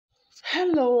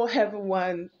Hello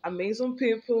everyone, amazing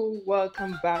people,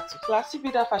 welcome back to Classic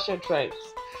Vida Fashion Trends.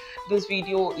 This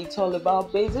video is all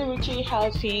about Bazin richie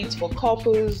outfits for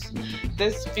couples.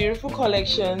 These beautiful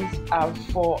collections are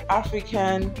for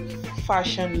African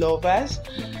fashion lovers.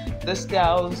 The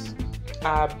styles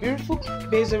are beautiful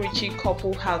Bazin richie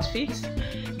couple outfits,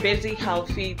 basic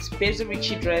outfits, Bazin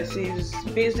richie dresses,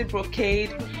 basic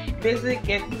brocade, basic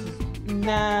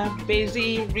getzner,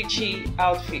 basic richie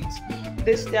outfits.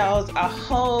 These styles are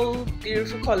all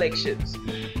beautiful collections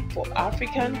for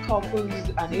African couples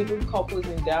and even couples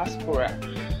in diaspora.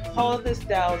 All the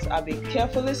styles have been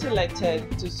carefully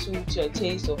selected to suit your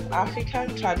taste of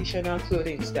African traditional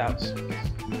clothing styles.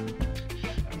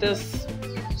 These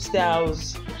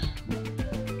styles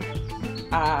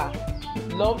are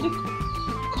lovely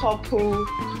couple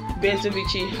Bazin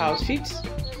richie outfits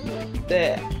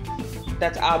that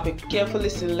have been carefully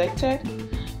selected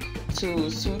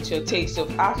to suit your taste of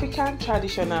African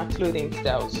traditional clothing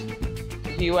styles.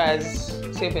 Viewers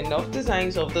save enough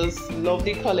designs of those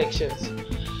lovely collections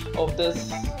of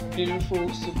those beautiful,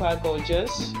 super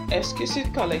gorgeous,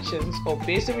 exquisite collections of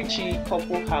Bazin richie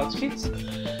couple outfits.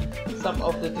 Some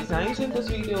of the designs in this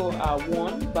video are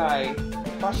worn by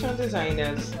fashion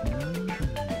designers.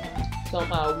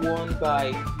 Some are worn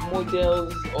by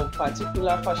models of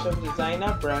particular fashion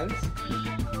designer brands,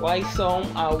 while some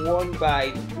are worn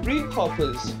by real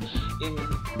couples in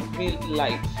real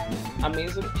life.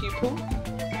 Amazing people,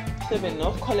 save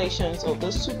enough collections of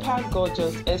those super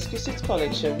gorgeous, exquisite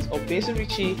collections of Bazin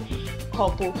richie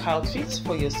couple outfits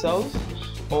for yourself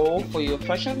or for your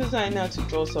fashion designer to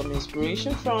draw some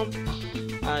inspiration from.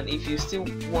 And if you still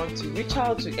want to reach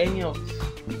out to any of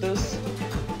those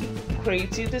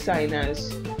creative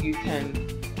designers, you can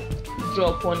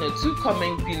drop 1 or 2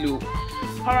 comments below.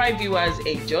 Alright viewers,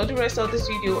 enjoy the rest of this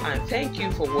video and thank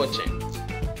you for watching.